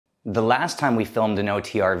The last time we filmed an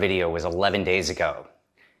OTR video was 11 days ago.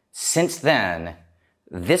 Since then,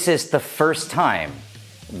 this is the first time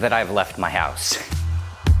that I've left my house.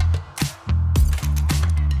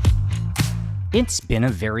 It's been a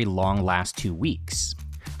very long last 2 weeks.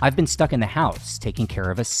 I've been stuck in the house, taking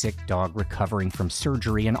care of a sick dog recovering from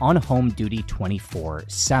surgery and on home duty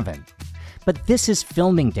 24/7. But this is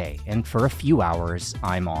filming day, and for a few hours,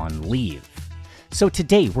 I'm on leave. So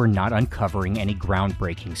today, we're not uncovering any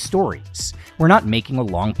groundbreaking stories. We're not making a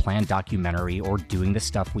long-planned documentary or doing the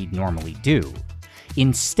stuff we'd normally do.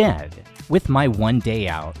 Instead, with my one day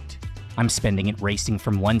out, I'm spending it racing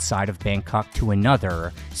from one side of Bangkok to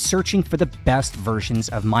another, searching for the best versions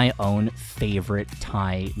of my own favorite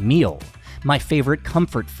Thai meal, my favorite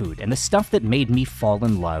comfort food, and the stuff that made me fall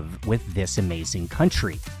in love with this amazing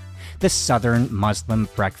country. The Southern Muslim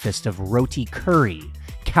breakfast of roti curry,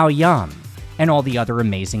 Khao Yam, and all the other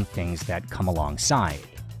amazing things that come alongside.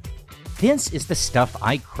 This is the stuff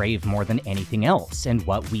I crave more than anything else, and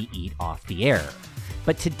what we eat off the air.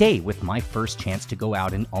 But today, with my first chance to go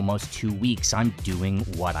out in almost 2 weeks, I'm doing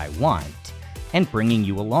what I want, and bringing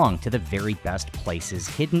you along to the very best places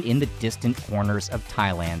hidden in the distant corners of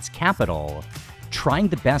Thailand's capital, trying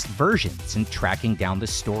the best versions and tracking down the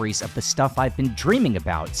stories of the stuff I've been dreaming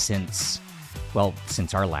about since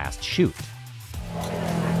our last shoot.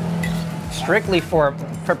 Strictly for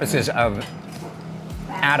purposes of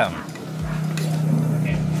Adam,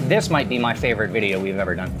 this might be my favorite video we've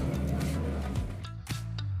ever done.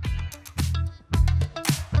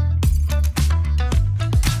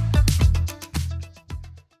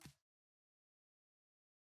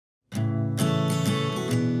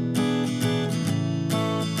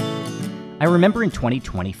 I remember in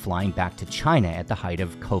 2020 flying back to China at the height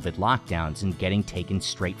of COVID lockdowns and getting taken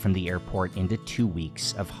straight from the airport into 2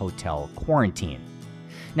 weeks of hotel quarantine.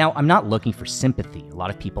 Now, I'm not looking for sympathy. A lot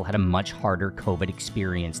of people had a much harder COVID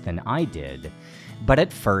experience than I did, but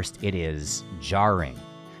at first it is jarring.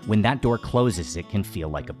 When that door closes, it can feel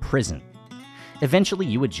like a prison. Eventually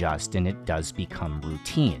you adjust and it does become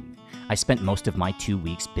routine. I spent most of my 2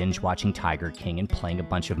 weeks binge-watching Tiger King and playing a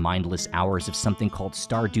bunch of mindless hours of something called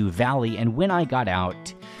Stardew Valley, and when I got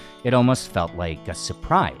out, it almost felt like a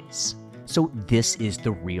surprise. So this is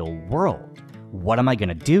the real world. What am I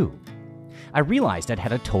gonna do? I realized I'd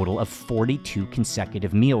had a total of 42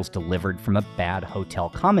 consecutive meals delivered from a bad hotel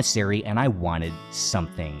commissary, and I wanted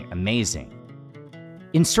something amazing.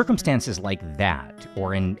 In circumstances like that,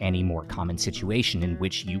 or in any more common situation in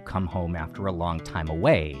which you come home after a long time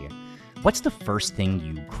away, what's the first thing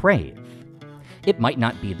you crave? It might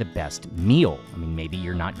not be the best meal. I mean, maybe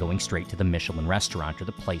you're not going straight to the Michelin restaurant or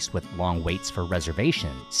the place with long waits for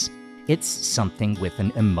reservations. It's something with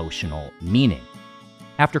an emotional meaning.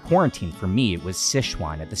 After quarantine, for me, it was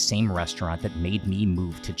Sichuan at the same restaurant that made me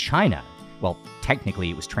move to China. Well,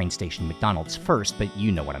 technically it was train station McDonald's first, but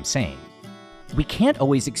you know what I'm saying. We can't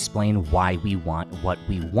always explain why we want what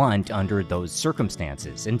we want under those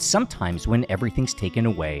circumstances, and sometimes when everything's taken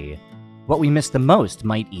away, what we miss the most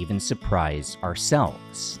might even surprise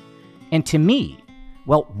ourselves. And to me,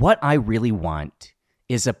 well, what I really want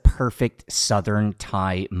is a perfect Southern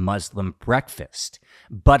Thai Muslim breakfast.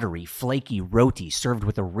 Buttery, flaky roti served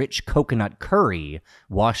with a rich coconut curry,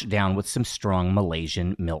 washed down with some strong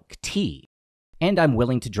Malaysian milk tea. And I'm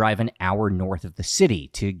willing to drive an hour north of the city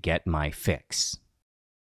to get my fix.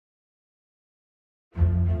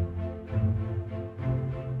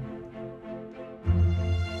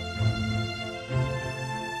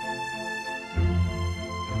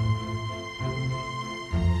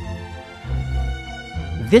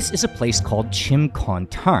 This is a place called Chim Kon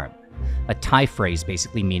Tarm, a Thai phrase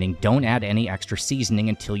basically meaning don't add any extra seasoning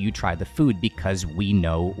until you try the food because we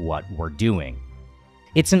know what we're doing.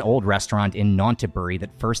 It's an old restaurant in Thonburi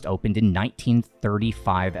that first opened in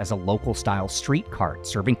 1935 as a local-style street cart,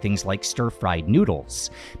 serving things like stir-fried noodles,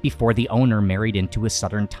 before the owner married into a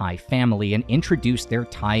Southern Thai family and introduced their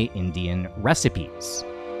Thai-Indian recipes.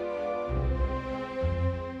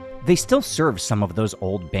 They still serve some of those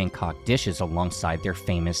old Bangkok dishes alongside their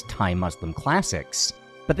famous Thai Muslim classics,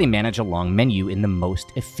 but they manage a long menu in the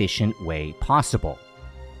most efficient way possible.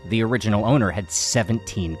 The original owner had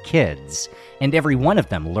 17 kids, and every one of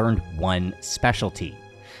them learned one specialty.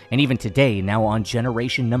 And even today, now on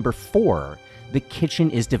generation number 4, the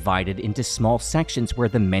kitchen is divided into small sections where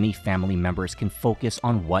the many family members can focus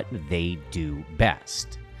on what they do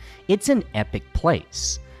best. It's an epic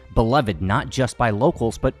place, beloved not just by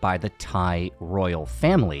locals but by the Thai royal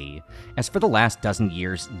family, as for the last dozen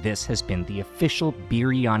years this has been the official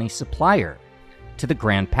biryani supplier to the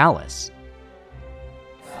Grand Palace.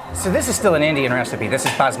 So this is still an Indian recipe. This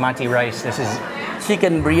is basmati rice. This is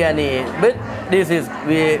chicken biryani, but this is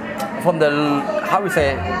from the, how we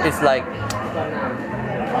say, it's like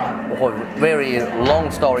very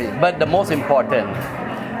long story, but the most important.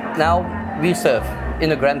 Now we serve in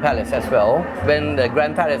the Grand Palace as well. When the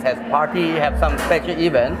Grand Palace has party, have some special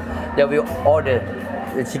event, they will order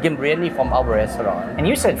the chicken biryani from our restaurant. And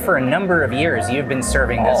you said for a number of years you've been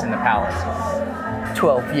serving this in the palace.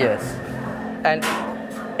 12 years. And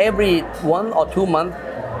every 1 or 2 months,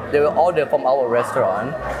 they will order from our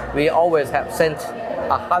restaurant. We always have sent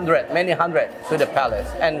 100, many hundred to the palace.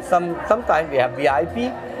 And sometimes we have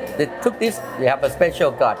VIP. They took this, we have a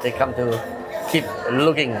special guard. They come to keep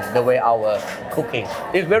looking the way our cooking.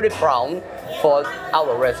 It's very proud for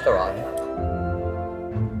our restaurant.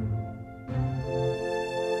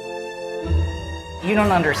 You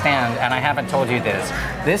don't understand, and I haven't told you this.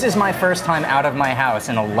 This is my first time out of my house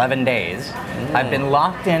in 11 days. I've been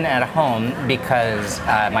locked in at home because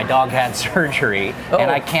my dog had surgery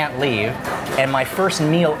and I can't leave. And my first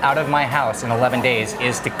meal out of my house in 11 days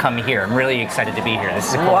is to come here. I'm really excited to be here. This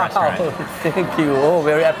is a cool restaurant. Thank you. Oh,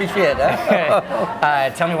 very appreciate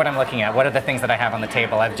it. Tell me what I'm looking at. What are the things that I have on the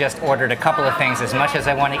table? I've just ordered a couple of things. As much as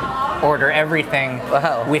I want to order everything,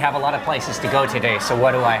 we have a lot of places to go today. So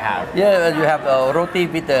what do I have? Yeah, you have roti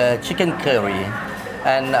with chicken curry.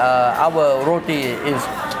 And our roti is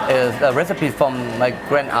a recipe from my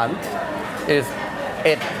grand aunt. Is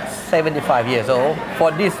 75 years old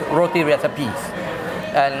for these roti recipes,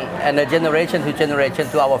 and a generation to generation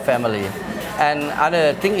to our family. And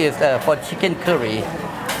other thing is for chicken curry.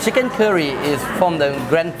 Chicken curry is from the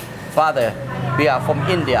grandfather. We are from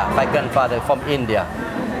India. My grandfather from India.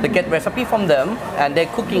 They get recipe from them, and they're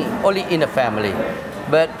cooking only in the family.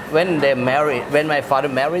 But when they married, when my father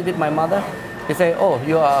married with my mother, they say, "Oh,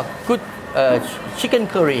 you are good chicken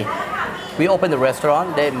curry." We open the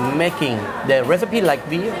restaurant. They're making the recipe like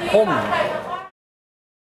we home.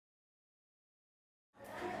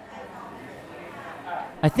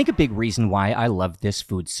 I think a big reason why I love this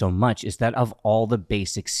food so much is that of all the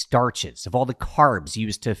basic starches, of all the carbs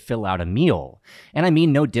used to fill out a meal, and I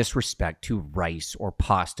mean no disrespect to rice or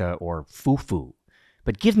pasta or fufu,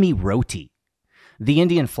 but give me roti. The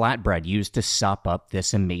Indian flatbread used to sop up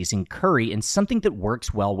this amazing curry in something that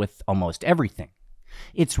works well with almost everything.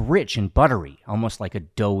 It's rich and buttery, almost like a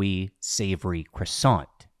doughy, savory croissant.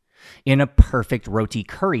 In a perfect roti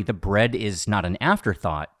curry, the bread is not an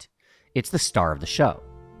afterthought, it's the star of the show.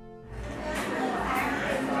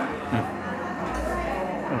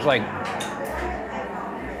 It's like,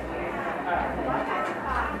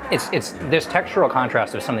 it's this textural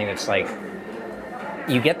contrast of something that's like,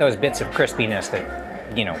 you get those bits of crispiness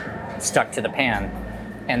that, you know, stuck to the pan,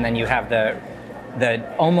 and then you have the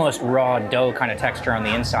almost raw dough kind of texture on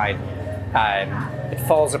the inside. It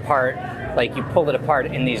falls apart, like you pull it apart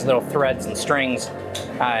in these little threads and strings.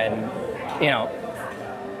 You know,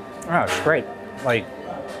 oh, it's great. Like,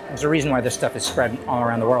 there's a reason why this stuff is spread all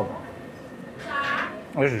around the world.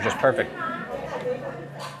 This is just perfect.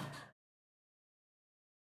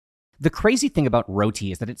 The crazy thing about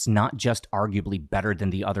roti is that it's not just arguably better than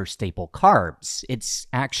the other staple carbs, it's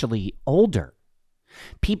actually older.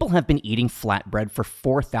 People have been eating flatbread for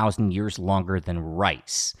 4,000 years longer than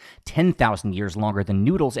rice, 10,000 years longer than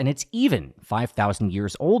noodles, and it's even 5,000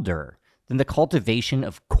 years older than the cultivation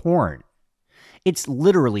of corn. It's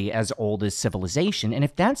literally as old as civilization, and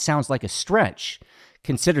if that sounds like a stretch,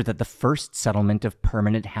 consider that the first settlement of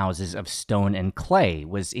permanent houses of stone and clay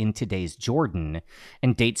was in today's Jordan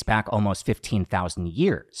and dates back almost 15,000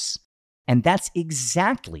 years. And that's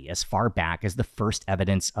exactly as far back as the first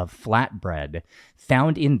evidence of flatbread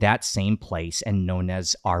found in that same place and known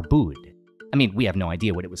as arbud. I mean, we have no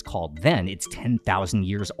idea what it was called then. It's 10,000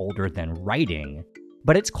 years older than writing.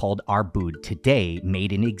 But it's called arbud today,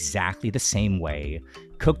 made in exactly the same way,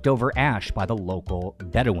 cooked over ash by the local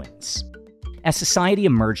Bedouins. As society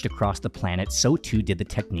emerged across the planet, so too did the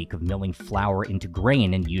technique of milling flour into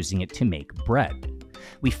grain and using it to make bread.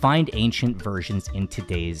 We find ancient versions in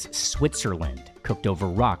today's Switzerland, cooked over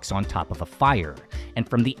rocks on top of a fire, and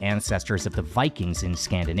from the ancestors of the Vikings in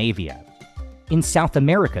Scandinavia. In South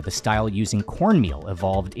America, the style using cornmeal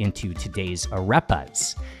evolved into today's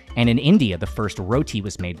arepas, and in India, the first roti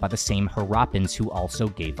was made by the same Harappans who also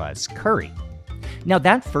gave us curry. Now,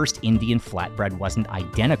 that first Indian flatbread wasn't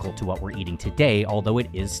identical to what we're eating today, although it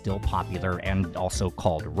is still popular and also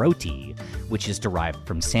called roti, which is derived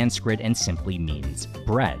from Sanskrit and simply means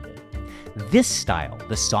bread. This style,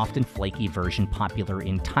 the soft and flaky version popular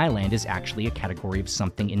in Thailand, is actually a category of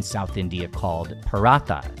something in South India called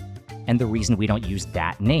paratha. And the reason we don't use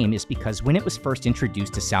that name is because when it was first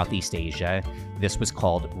introduced to Southeast Asia, this was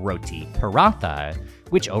called Roti Paratha,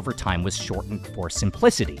 which over time was shortened for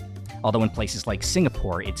simplicity. Although in places like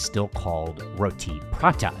Singapore, it's still called Roti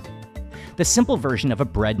Prata. The simple version of a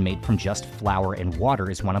bread made from just flour and water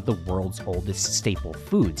is one of the world's oldest staple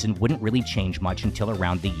foods and wouldn't really change much until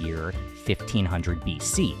around the year 1500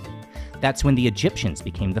 BC. That's when the Egyptians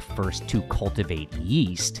became the first to cultivate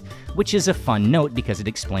yeast, which is a fun note because it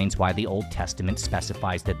explains why the Old Testament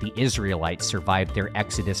specifies that the Israelites survived their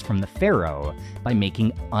exodus from the Pharaoh by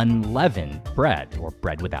making unleavened bread, or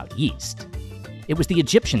bread without yeast. It was the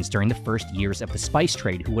Egyptians during the first years of the spice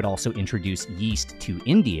trade who would also introduce yeast to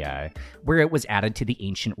India, where it was added to the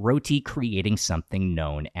ancient roti, creating something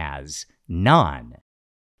known as naan.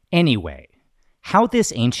 Anyway, how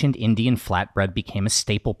this ancient Indian flatbread became a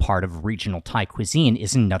staple part of regional Thai cuisine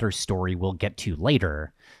is another story we'll get to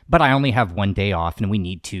later, but I only have one day off and we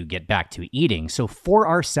need to get back to eating, so for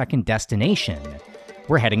our second destination,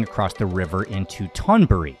 we're heading across the river into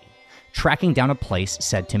Thonburi, tracking down a place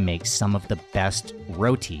said to make some of the best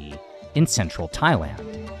roti in central Thailand.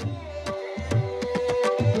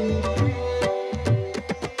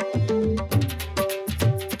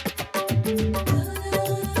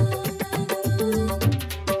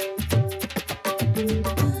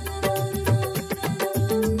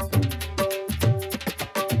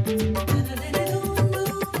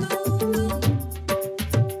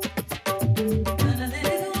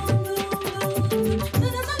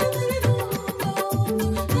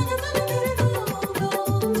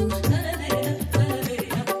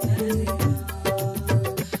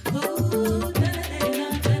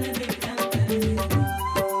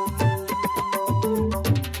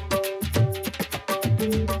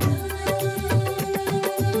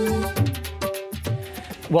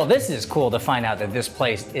 Well, this is cool to find out that this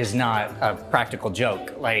place is not a practical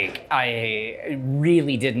joke. Like, I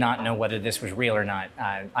really did not know whether this was real or not.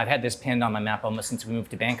 I've had this pinned on my map almost since we moved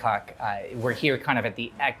to Bangkok. We're here kind of at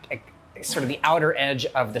the sort of the outer edge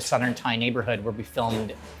of the Southern Thai neighborhood where we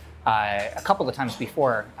filmed a couple of times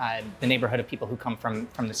before, the neighborhood of people who come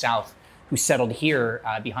from the south who settled here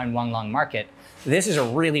behind Bangnong Market. This is a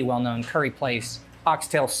really well-known curry place,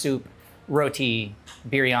 oxtail soup, roti,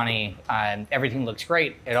 biryani, everything looks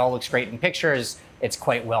great. It all looks great in pictures. It's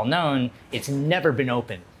quite well known. It's never been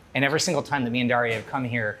open. And every single time that me and Daria have come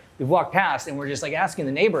here, we've walked past and we're just like asking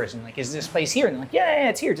the neighbors and like, is this place here? And they're like, yeah,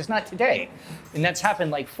 it's here, just not today. And that's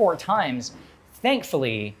happened like 4 times.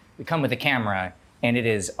 Thankfully, we come with a camera and it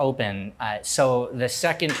is open. So the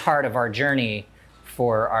second part of our journey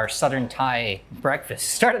for our Southern Thai breakfast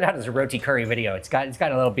started out as a roti curry video. It's got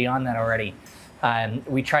a little beyond that already.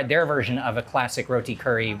 We tried their version of a classic roti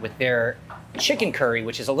curry with their chicken curry,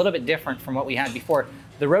 which is a little bit different from what we had before.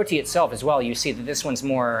 The roti itself as well, you see that this one's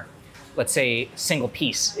more, let's say, single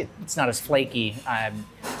piece. It's not as flaky,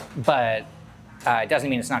 but it doesn't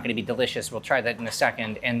mean it's not going to be delicious. We'll try that in a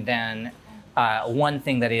second. And then one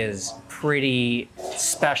thing that is pretty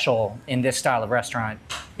special in this style of restaurant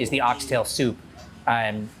is the oxtail soup.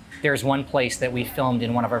 There's one place that we filmed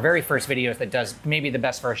in one of our very first videos that does maybe the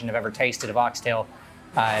best version I've ever tasted of oxtail.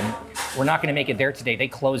 We're not going to make it there today. They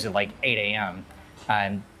close at like 8 a.m.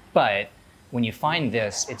 But when you find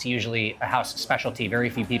this, it's usually a house specialty.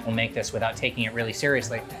 Very few people make this without taking it really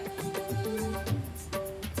seriously.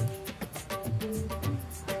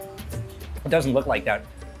 It doesn't look like that.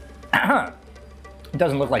 It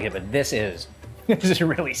doesn't look like it, but this is. This is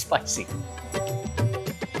really spicy.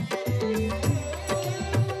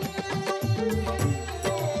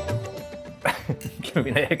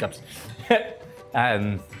 Giving me the hiccups.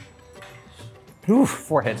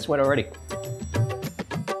 Forehead sweat already.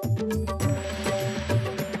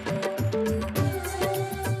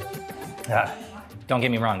 Don't get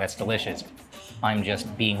me wrong, that's delicious. I'm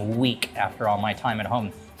just being weak after all my time at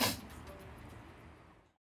home.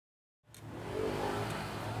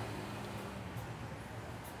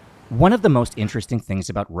 One of the most interesting things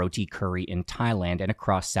about roti curry in Thailand and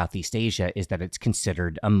across Southeast Asia is that it's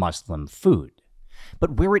considered a Muslim food.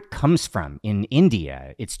 But where it comes from, in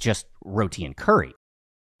India, it's just roti and curry.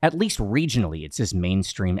 At least regionally, it's as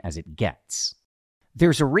mainstream as it gets.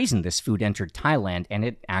 There's a reason this food entered Thailand, and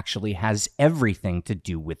it actually has everything to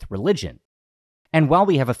do with religion. And while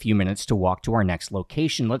we have a few minutes to walk to our next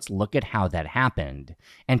location, let's look at how that happened.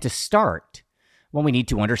 And to start, well, we need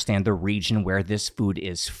to understand the region where this food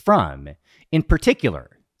is from, in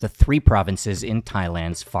particular, the 3 provinces in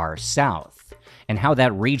Thailand's far south, and how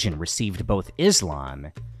that region received both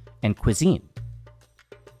Islam and cuisine.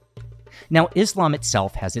 Now, Islam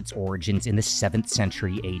itself has its origins in the 7th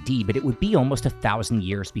century AD, but it would be almost 1,000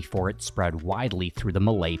 years before it spread widely through the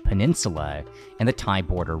Malay Peninsula and the Thai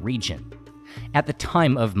border region. At the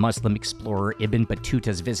time of Muslim explorer Ibn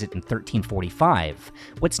Battuta's visit in 1345,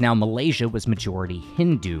 what's now Malaysia was majority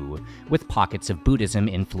Hindu, with pockets of Buddhism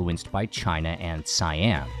influenced by China and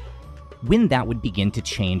Siam. When that would begin to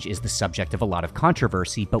change is the subject of a lot of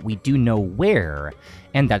controversy, but we do know where,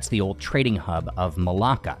 and that's the old trading hub of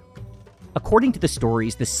Malacca. According to the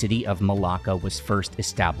stories, the city of Malacca was first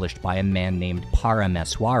established by a man named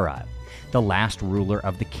Parameswara, the last ruler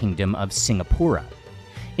of the kingdom of Singapura.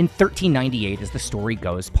 In 1398, as the story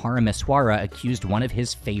goes, Parameswara accused one of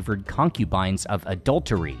his favored concubines of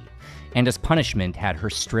adultery, and as punishment had her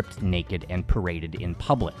stripped naked and paraded in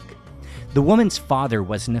public. The woman's father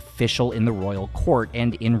was an official in the royal court,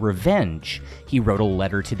 and in revenge, he wrote a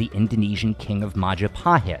letter to the Indonesian king of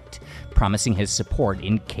Majapahit, promising his support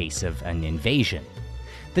in case of an invasion.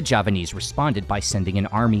 The Javanese responded by sending an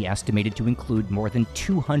army estimated to include more than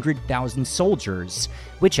 200,000 soldiers,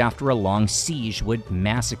 which after a long siege would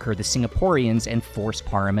massacre the Singaporeans and force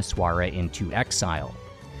Parameswara into exile.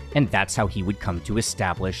 And that's how he would come to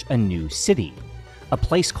establish a new city, a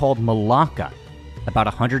place called Malacca, about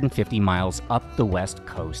 150 miles up the west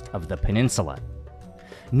coast of the peninsula.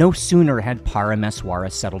 No sooner had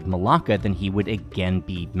Parameswara settled Malacca than he would again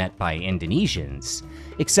be met by Indonesians,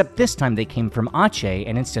 except this time they came from Aceh,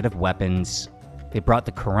 and instead of weapons, they brought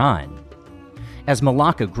the Quran. As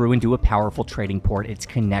Malacca grew into a powerful trading port, its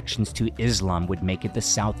connections to Islam would make it the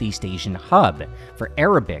Southeast Asian hub for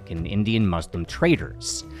Arabic and Indian Muslim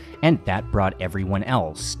traders, and that brought everyone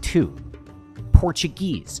else too.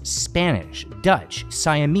 Portuguese, Spanish, Dutch,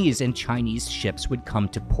 Siamese, and Chinese ships would come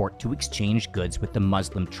to port to exchange goods with the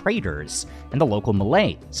Muslim traders and the local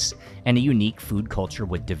Malays, and a unique food culture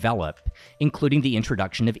would develop, including the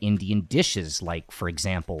introduction of Indian dishes like, for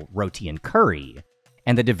example, roti and curry,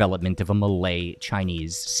 and the development of a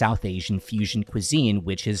Malay-Chinese South Asian fusion cuisine,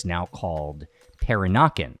 which is now called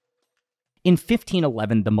Peranakan. In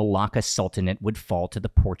 1511, the Malacca Sultanate would fall to the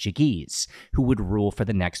Portuguese, who would rule for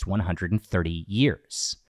the next 130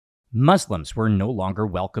 years. Muslims were no longer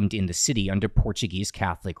welcomed in the city under Portuguese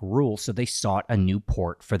Catholic rule, so they sought a new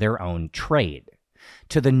port for their own trade.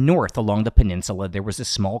 To the north along the peninsula, there was a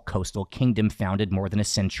small coastal kingdom founded more than a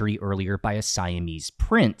century earlier by a Siamese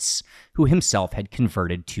prince, who himself had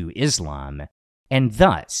converted to Islam, and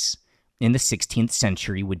thus, in the 16th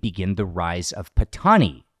century would begin the Rise of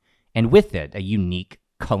Pattani, and with it, a unique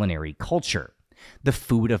culinary culture. The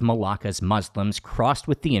food of Malacca's Muslims crossed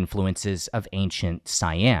with the influences of ancient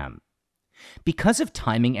Siam. Because of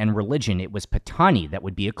timing and religion, it was Pattani that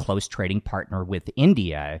would be a close trading partner with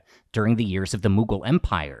India during the years of the Mughal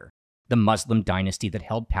Empire, the Muslim dynasty that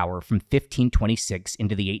held power from 1526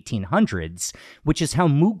 into the 1800s, which is how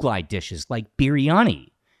Mughlai dishes like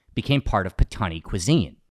biryani became part of Pattani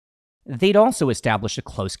cuisine. They'd also established a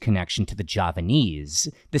close connection to the Javanese,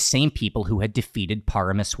 the same people who had defeated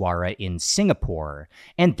Parameswara in Singapore,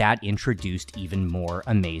 and that introduced even more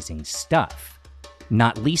amazing stuff.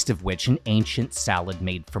 Not least of which an ancient salad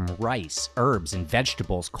made from rice, herbs, and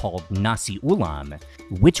vegetables called nasi ulam,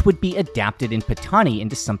 which would be adapted in Pattani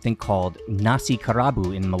into something called nasi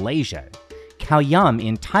kerabu in Malaysia, Khao Yam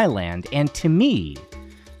in Thailand, and to me,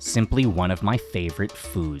 simply one of my favorite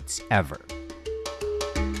foods ever.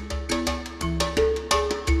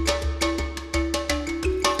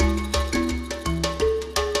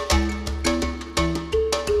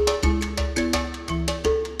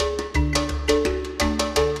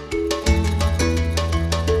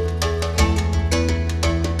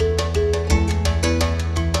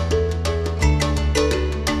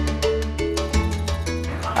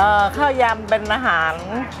ข้าวยำเป็นอาหาร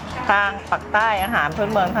ทางปักใต้อาหารพื้น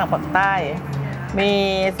เมืองทางปักใต้มี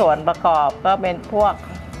ส่วนประกอบก็เป็นพวก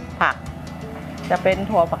ผักจะเป็น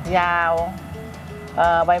ถั่วฝักยาว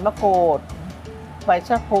ใบมะกรูดใบช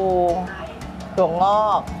ะพูถั่วงอ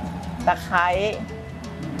กตะไคร้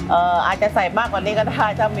อาจจะใส่มากกว่านี้ก็ได้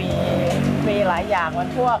ถ้ามีหลายอย่างมัน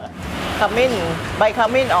พวกขมิ้นใบข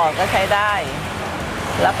มิ้นอ่อนก็ใช้ได้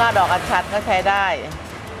แล้วก็ดอกอัญชันก็ใช้ได้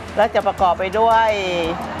แล้วจะประกอบไปด้วย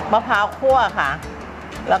มะพร้าวคั่วค่ะ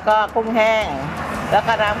แล้วก็กุ้งแห้งแล้ว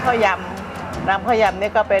ก็น้ำข้าวยำ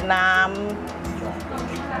นี่ก็เป็นน้ำ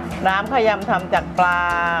ข้าวยำทำจากปลา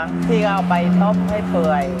ที่เอาไปต้มให้เ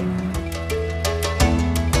ปื่อย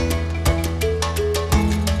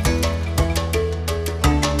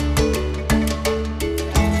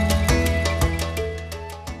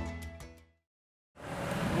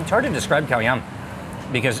It's hard to describe Khao Yam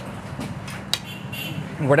because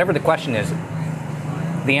whatever the question is,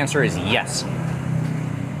 the answer is yes.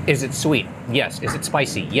 Is it sweet? Yes. Is it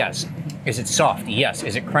spicy? Yes. Is it soft? Yes.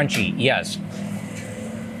 Is it crunchy? Yes.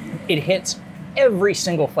 It hits every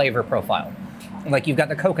single flavor profile. Like you've got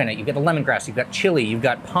the coconut, you've got the lemongrass, you've got chili, you've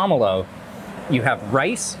got pomelo, you have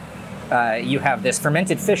rice, you have this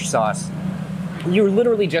fermented fish sauce. You're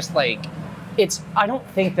literally just like, I don't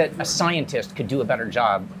think that a scientist could do a better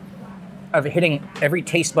job of hitting every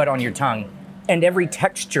taste bud on your tongue and every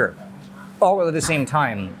texture all at the same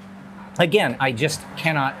time. Again, I just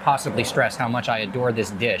cannot possibly stress how much I adore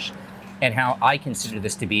this dish and how I consider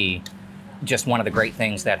this to be just one of the great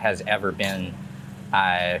things that has ever been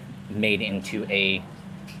made into a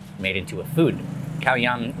food. Khao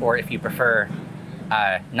Yam, or if you prefer,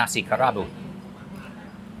 nasi karabu.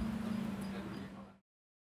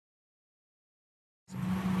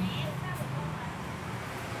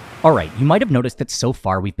 All right, you might have noticed that so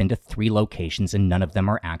far we've been to 3 locations and none of them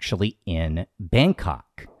are actually in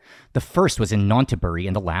Bangkok. The first was in Thonburi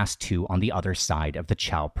and the last 2 on the other side of the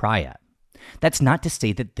Chao Phraya. That's not to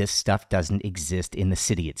say that this stuff doesn't exist in the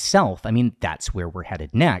city itself. I mean, that's where we're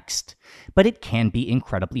headed next. But it can be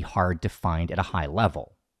incredibly hard to find at a high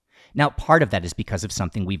level. Now, part of that is because of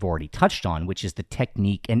something we've already touched on, which is the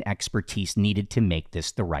technique and expertise needed to make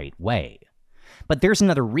this the right way. But there's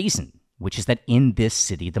another reason, which is that in this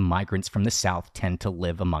city, the migrants from the south tend to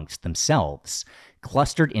live amongst themselves,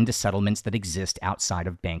 clustered into settlements that exist outside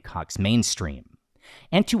of Bangkok's mainstream.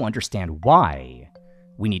 And to understand why,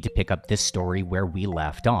 we need to pick up this story where we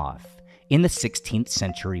left off, in the 16th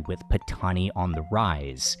century with Pattani on the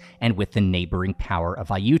rise, and with the neighboring power of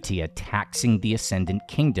Ayutthaya taxing the ascendant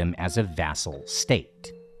kingdom as a vassal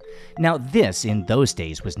state. Now this, in those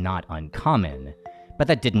days, was not uncommon, but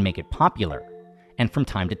that didn't make it popular. And from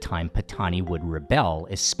time to time, Pattani would rebel,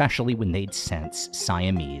 especially when they'd sense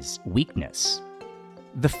Siamese weakness.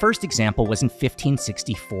 The first example was in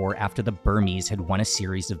 1564 after the Burmese had won a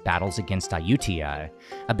series of battles against Ayutthaya.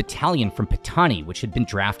 A battalion from Pattani, which had been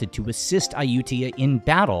drafted to assist Ayutthaya in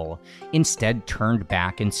battle, instead turned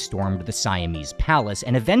back and stormed the Siamese palace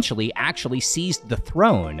and eventually actually seized the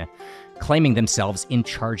throne, claiming themselves in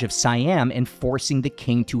charge of Siam and forcing the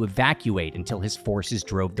king to evacuate until his forces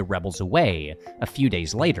drove the rebels away a few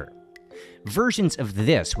days later. Versions of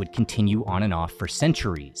this would continue on and off for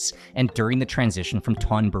centuries, and during the transition from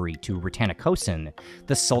Thonburi to Rattanakosin,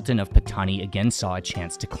 the Sultan of Pattani again saw a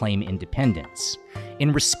chance to claim independence.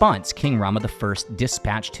 In response, King Rama I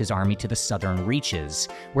dispatched his army to the southern reaches,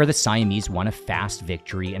 where the Siamese won a fast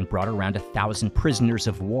victory and brought around 1,000 prisoners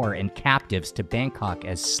of war and captives to Bangkok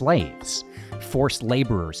as slaves, forced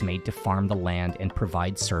laborers made to farm the land and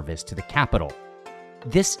provide service to the capital.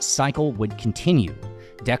 This cycle would continue,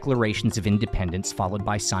 declarations of independence followed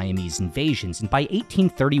by Siamese invasions, and by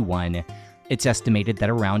 1831, it's estimated that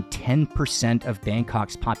around 10% of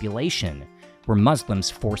Bangkok's population were Muslims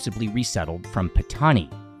forcibly resettled from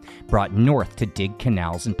Pattani, brought north to dig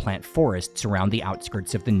canals and plant forests around the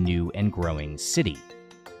outskirts of the new and growing city.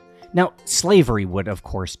 Now, slavery would of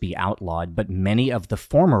course be outlawed, but many of the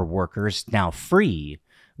former workers, now free,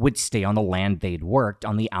 would stay on the land they'd worked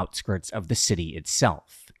on the outskirts of the city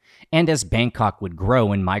itself. And as Bangkok would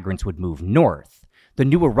grow and migrants would move north, the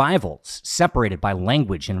new arrivals, separated by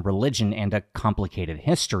language and religion and a complicated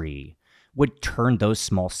history, would turn those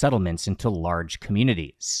small settlements into large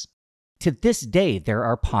communities. To this day, there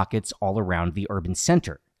are pockets all around the urban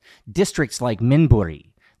center. Districts like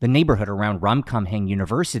Minburi, the neighborhood around Ramkhamhaeng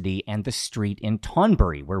University, and the street in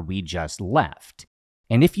Thonburi where we just left.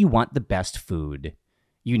 And if you want the best food,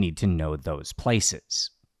 you need to know those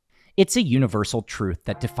places. It's a universal truth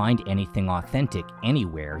that to find anything authentic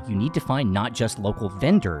anywhere, you need to find not just local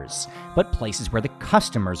vendors, but places where the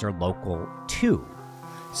customers are local too.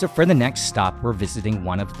 So for the next stop, we're visiting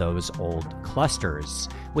one of those old clusters,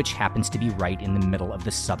 which happens to be right in the middle of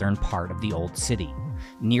the southern part of the old city,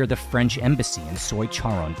 near the French embassy in Soi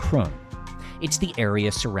Charon Krung. It's the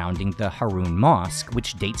area surrounding the Harun Mosque,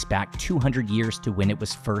 which dates back 200 years to when it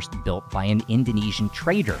was first built by an Indonesian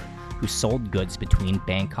trader who sold goods between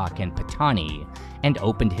Bangkok and Pattani and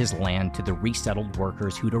opened his land to the resettled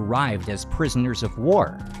workers who'd arrived as prisoners of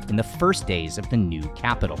war in the first days of the new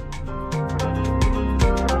capital.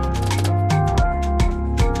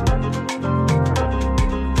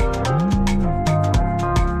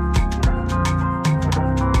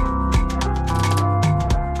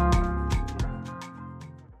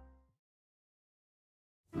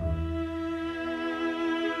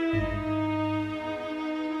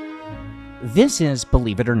 This is,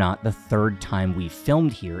 believe it or not, the third time we've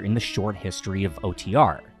filmed here in the short history of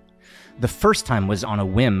OTR. The first time was on a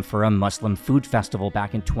whim for a Muslim food festival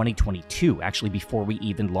back in 2022, actually before we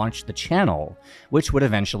even launched the channel, which would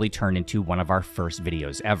eventually turn into one of our first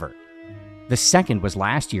videos ever. The second was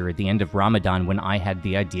last year at the end of Ramadan when I had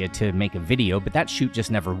the idea to make a video, but that shoot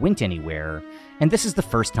just never went anywhere, and this is the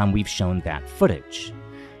first time we've shown that footage.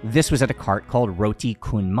 This was at a cart called Roti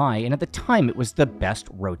Kun Mai, and at the time it was the best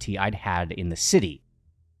roti I'd had in the city.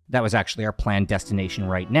 That was actually our planned destination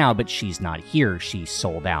right now, but she's not here. She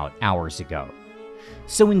sold out hours ago.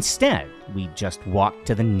 So instead, we just walked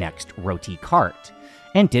to the next roti cart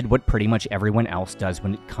and did what pretty much everyone else does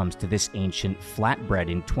when it comes to this ancient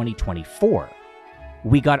flatbread in 2024.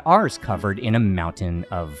 We got ours covered in a mountain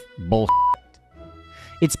of bullshit.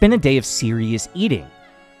 It's been a day of serious eating.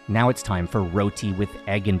 Now it's time for roti with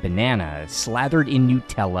egg and banana, slathered in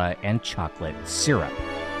Nutella and chocolate syrup.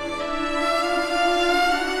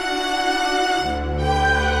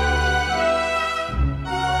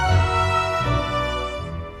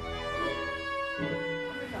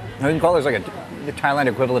 I can call this like the Thailand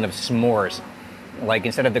equivalent of s'mores. Like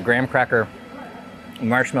instead of the graham cracker,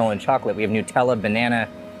 marshmallow and chocolate, we have Nutella, banana,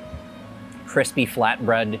 crispy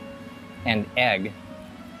flatbread, and egg.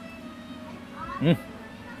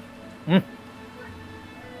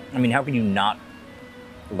 I mean, how can you not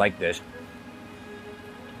like this?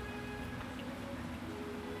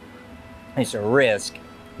 It's a risk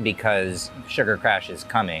because sugar crash is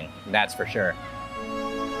coming, that's for sure.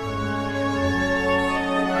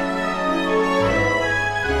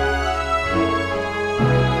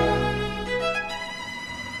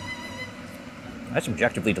 That's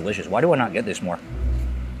objectively delicious. Why do I not get this more?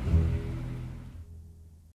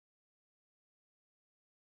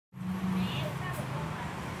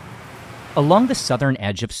 Along the southern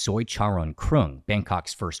edge of Soi Charoen Krung,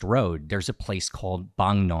 Bangkok's first road, there's a place called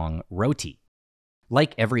Bangnong Roti.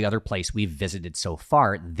 Like every other place we've visited so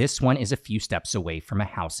far, this one is a few steps away from a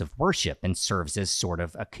house of worship and serves as sort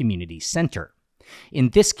of a community center. In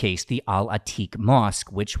this case, the Al-Atiq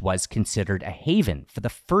Mosque, which was considered a haven for the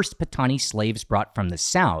first Pattani slaves brought from the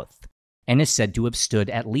south, and is said to have stood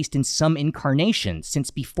at least in some incarnation since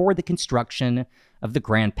before the construction of the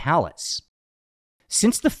Grand Palace.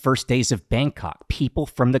 Since the first days of Bangkok, people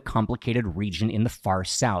from the complicated region in the far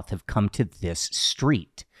south have come to this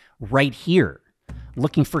street, right here,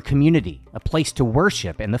 looking for community, a place to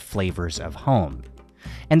worship, and the flavors of home.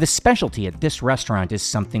 And the specialty at this restaurant is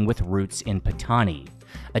something with roots in Pattani,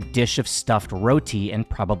 a dish of stuffed roti and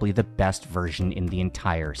probably the best version in the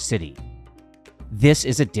entire city. This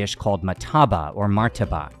is a dish called Mataba or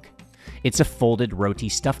Martabak. It's a folded roti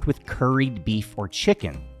stuffed with curried beef or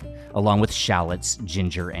chicken, along with shallots,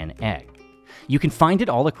 ginger, and egg. You can find it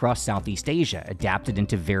all across Southeast Asia, adapted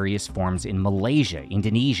into various forms in Malaysia,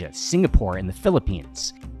 Indonesia, Singapore, and the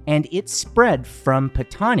Philippines. And it's spread from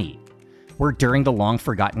Pattani, where during the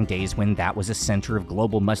long-forgotten days when that was a center of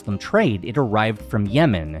global Muslim trade, it arrived from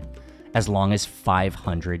Yemen as long as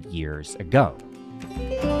 500 years ago.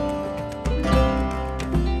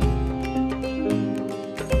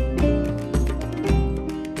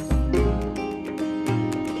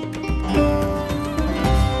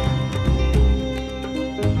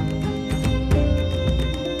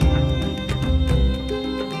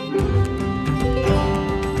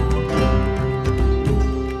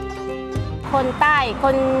ค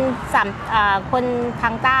นท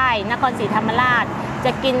างใต้นครศรีธรรมราชจ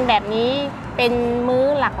ะกินแบบนี้เป็นมื้อ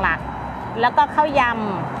หลักๆแล้วก็ข้าวย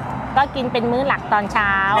ำก็กินเป็นมื้อหลักตอนเช้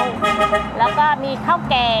าแล้วก็มีข้าว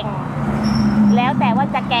แกงแล้วแต่ว่า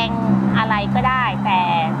จะแกงอะไรก็ได้แต่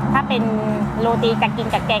ถ้าเป็นโรตีจะกิน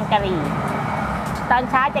กับแกงกะหรี่ตอน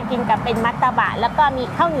เช้าจะกินกับเป็นมัตตบะแล้วก็มี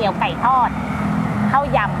ข้าวเหนียวไก่ทอดข้าว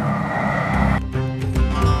ยำ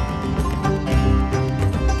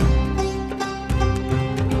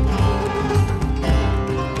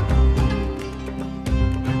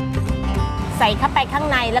ใส่เข้าไปข้าง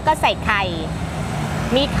ในแล้วก็ใส่ไข่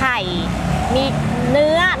มีไข่มีเ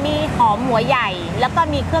นื้อมีหอมหัวใหญ่แล้วก็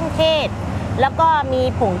มีเครื่องเทศแล้วก็มี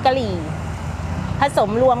ผงกะหรี่ผสม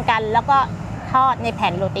รวมกันแล้วก็ทอดในแผ่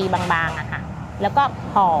นโรตีบางๆอะค่ะแล้วก็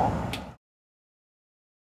ห่อ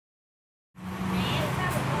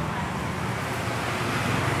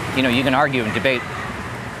You know, you can argue and debate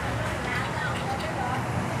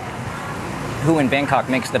who in Bangkok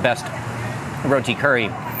makes the best roti curry.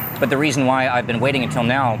 But the reason why I've been waiting until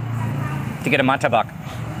now to get a matabak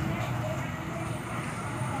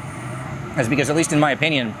is because, at least in my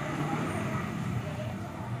opinion,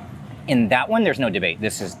 in that one, there's no debate.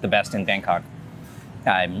 This is the best in Bangkok.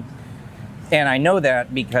 And I know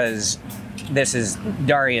that because this is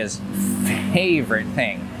Daria's favorite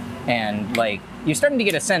thing. And like, you're starting to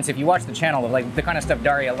get a sense, if you watch the channel, of like the kind of stuff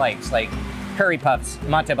Daria likes, like curry puffs,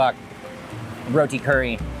 mataba, roti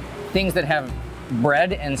curry, things that have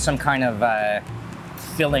bread and some kind of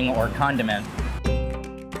filling or condiment.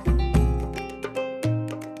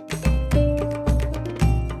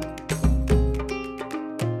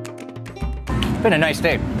 It's been a nice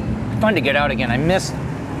day. Fun to get out again. I miss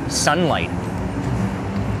sunlight.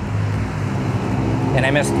 And I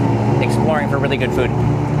missed exploring for really good food.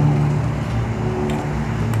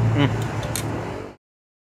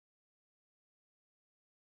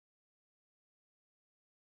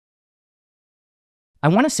 I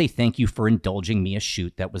want to say thank you for indulging me a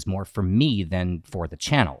shoot that was more for me than for the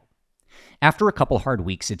channel. After a couple hard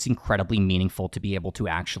weeks, it's incredibly meaningful to be able to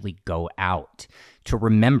actually go out, to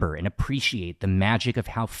remember and appreciate the magic of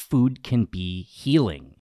how food can be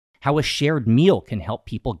healing, how a shared meal can help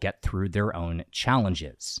people get through their own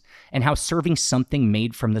challenges, and how serving something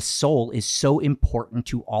made from the soul is so important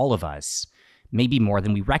to all of us, maybe more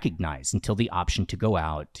than we recognize until the option to go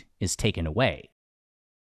out is taken away.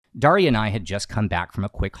 Daria and I had just come back from a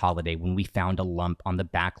quick holiday when we found a lump on the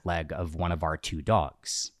back leg of one of our 2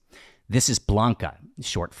 dogs. This is Blanca,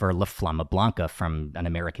 short for La Flama Blanca from an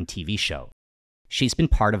American TV show. She's been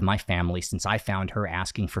part of my family since I found her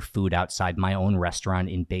asking for food outside my own restaurant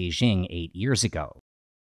in Beijing 8 years ago.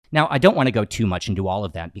 Now, I don't want to go too much into all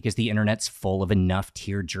of that because the internet's full of enough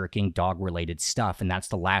tear-jerking dog-related stuff, and that's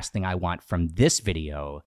the last thing I want from this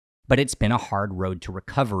video, but it's been a hard road to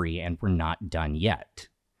recovery and we're not done yet.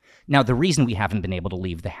 Now, the reason we haven't been able to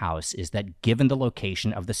leave the house is that given the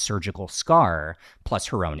location of the surgical scar, plus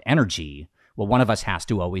her own energy, well, one of us has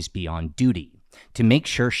to always be on duty to make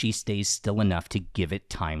sure she stays still enough to give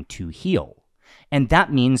it time to heal. And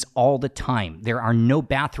that means all the time. There are no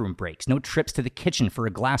bathroom breaks, no trips to the kitchen for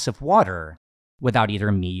a glass of water without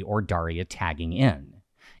either me or Daria tagging in.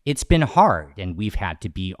 It's been hard, and we've had to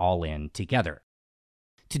be all in together.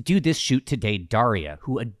 To do this shoot today, Daria,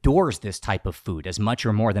 who adores this type of food as much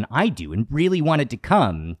or more than I do and really wanted to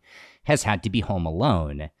come, has had to be home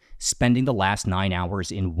alone, spending the last 9 hours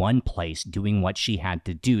in one place doing what she had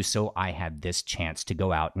to do, so I had this chance to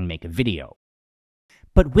go out and make a video.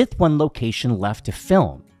 But with one location left to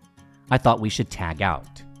film, I thought we should tag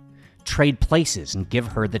out, trade places and give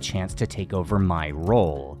her the chance to take over my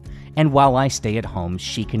role, and while I stay at home,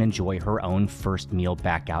 she can enjoy her own first meal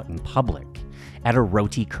back out in public, at a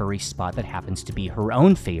roti curry spot that happens to be her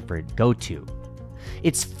own favorite go-to.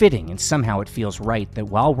 It's fitting and somehow it feels right that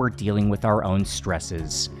while we're dealing with our own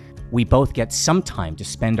stresses, we both get some time to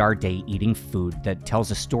spend our day eating food that tells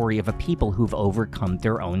a story of a people who've overcome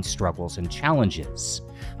their own struggles and challenges,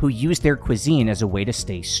 who use their cuisine as a way to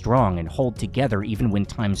stay strong and hold together even when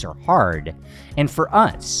times are hard, and for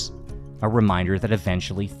us, a reminder that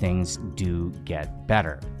eventually things do get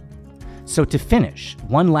better. So to finish,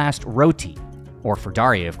 one last roti, or for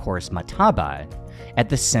Daria, of course, Mataba, at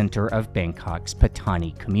the center of Bangkok's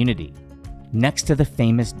Pattani community, next to the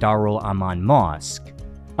famous Darul Aman Mosque,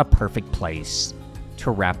 a perfect place to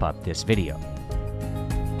wrap up this video.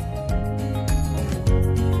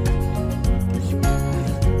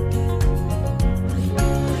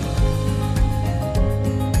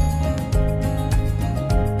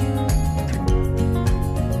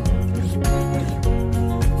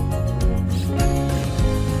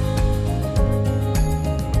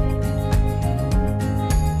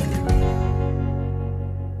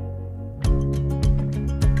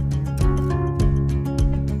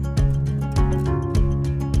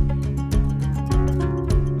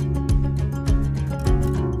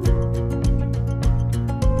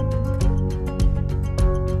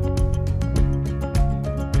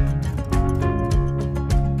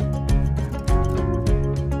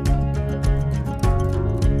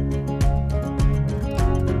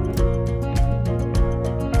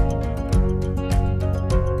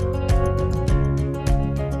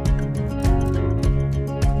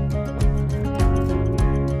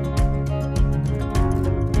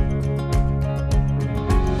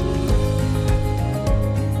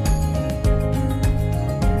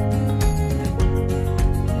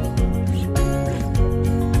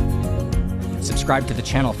 Subscribe to the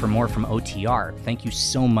channel for more from OTR. Thank you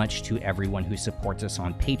so much to everyone who supports us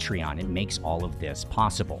on Patreon. It makes all of this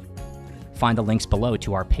possible. Find the links below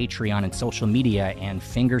to our Patreon and social media, and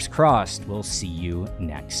fingers crossed, we'll see you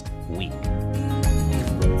next week.